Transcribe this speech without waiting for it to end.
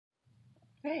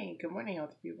Hey, good morning,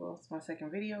 healthy people. It's my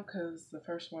second video because the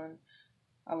first one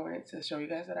I wanted to show you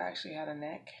guys that I actually had a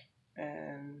neck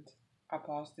and I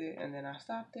paused it and then I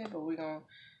stopped it, but we're gonna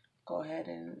go ahead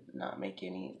and not make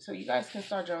any. So you guys can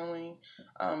start journaling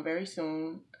very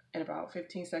soon in about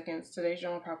 15 seconds. Today's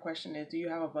journal prompt question is: do you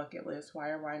have a bucket list? Why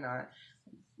or why not?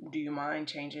 Do you mind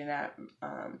changing that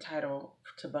title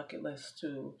to bucket list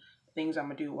to things I'm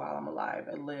gonna do while I'm alive,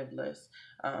 a live list?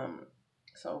 Um,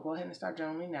 so go ahead and start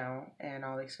journaling now, and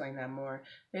I'll explain that more.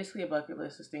 Basically, a bucket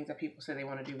list is things that people say they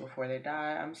want to do before they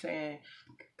die. I'm saying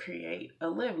create a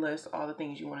live list, all the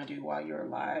things you want to do while you're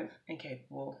alive and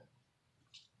capable.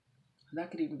 That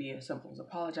could even be as simple as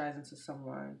apologizing to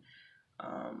someone,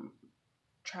 um,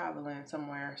 traveling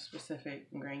somewhere specific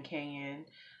in Grand Canyon,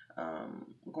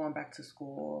 going back to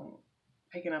school,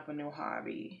 picking up a new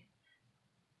hobby,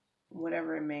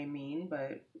 whatever it may mean,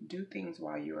 but do things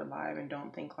while you're alive and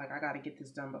don't think like I got to get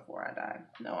this done before I die.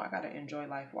 No, I got to enjoy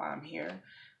life while I'm here.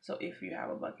 So if you have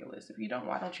a bucket list, if you don't,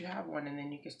 why don't you have one and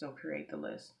then you can still create the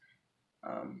list?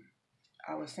 Um,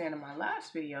 I was saying in my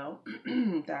last video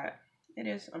that it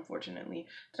is unfortunately.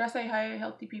 Did I say hi,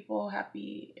 healthy people?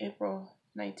 Happy April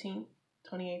 19th,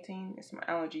 2018. It's my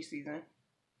allergy season,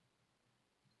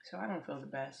 so I don't feel the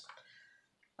best.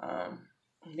 Um,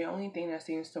 the only thing that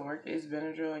seems to work is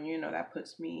Benadryl, and that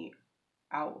puts me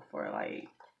out for like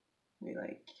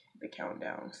the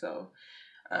countdown. So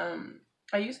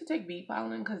I used to take bee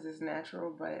pollen because it's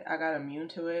natural, but I got immune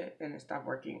to it and it stopped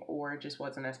working, or it just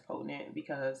wasn't as potent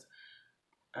because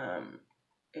um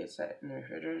it's at in the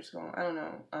refrigerator. So I don't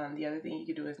know. The other thing you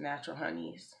could do is natural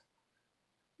honeys,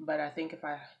 but I think if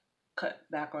I cut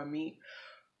back on meat,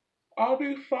 I'll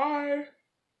be fine.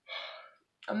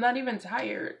 I'm not even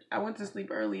tired. I went to sleep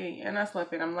early and I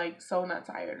slept in. I'm like so not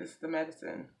tired. It's the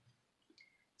medicine.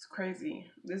 It's crazy.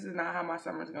 This is not how my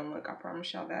summer's gonna look. I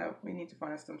promise y'all that. We need to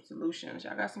find some solutions.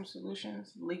 Y'all got some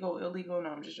solutions? Legal, illegal? No,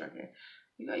 I'm just joking.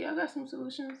 Y'all got some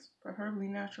solutions? Preferably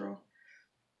natural.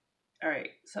 All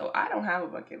right. So I don't have a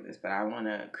bucket list, but I want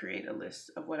to create a list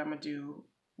of what I'm gonna do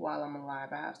while I'm alive.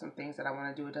 I have some things that I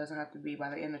want to do. It doesn't have to be by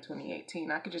the end of 2018.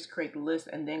 I could just create the list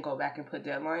and then go back and put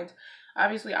deadlines.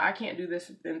 Obviously, I can't do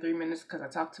this in 3 minutes because I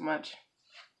talk too much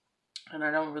and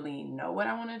I don't really know what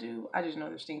I want to do. I just know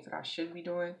there's things that I should be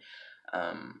doing.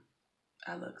 Um,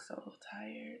 I look so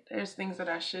tired. There's things that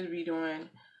I should be doing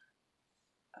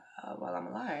while I'm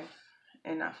alive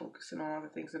and not focusing on all the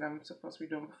things that I'm supposed to be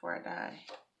doing before I die.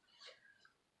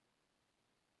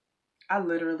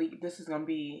 This is going to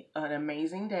be an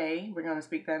amazing day. We're going to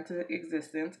speak that into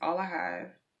existence. All I have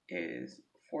is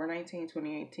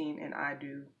 4/19/2018, and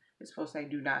it's supposed to say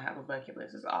do not have a bucket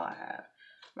list. That's all I have.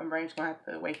 My brain's going to have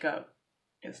to wake up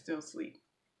and still sleep.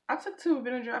 I took two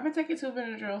Benadryl. I've been taking two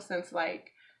Benadryl since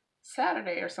like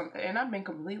Saturday or something, and I've been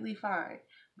completely fine.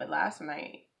 But last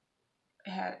night,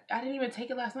 I didn't even take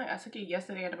it last night. I took it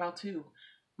yesterday at about 2.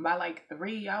 By like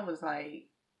 3, I was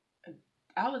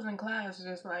in class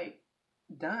just like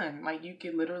done. Like you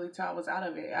could literally tell I was out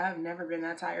of it. I have never been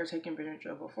that tired taking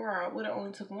Benadryl before. I would have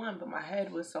only took one, but my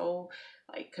head was so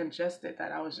like congested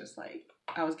that I was just like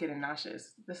I was getting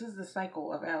nauseous. This is the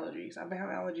cycle of allergies. I've been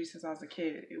having allergies since I was a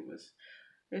kid.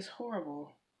 It's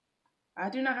horrible. I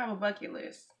do not have a bucket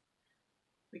list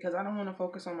because I don't want to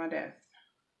focus on my death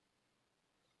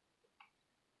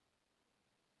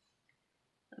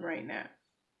right now.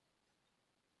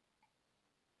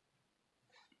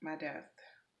 My death.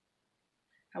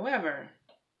 However,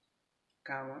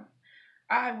 comma,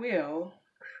 I will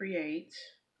create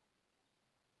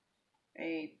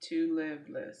a to live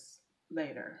list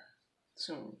later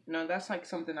soon. No, that's like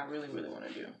something I really, really want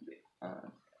to do.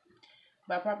 Um,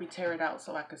 but I'll probably tear it out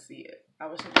so I can see it. I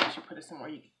was thinking I should put it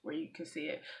somewhere where you can see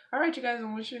it. All right, you guys,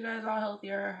 I wish you guys all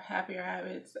healthier, happier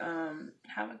habits.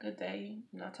 Have a good day.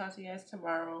 And I'll talk to you guys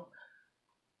tomorrow.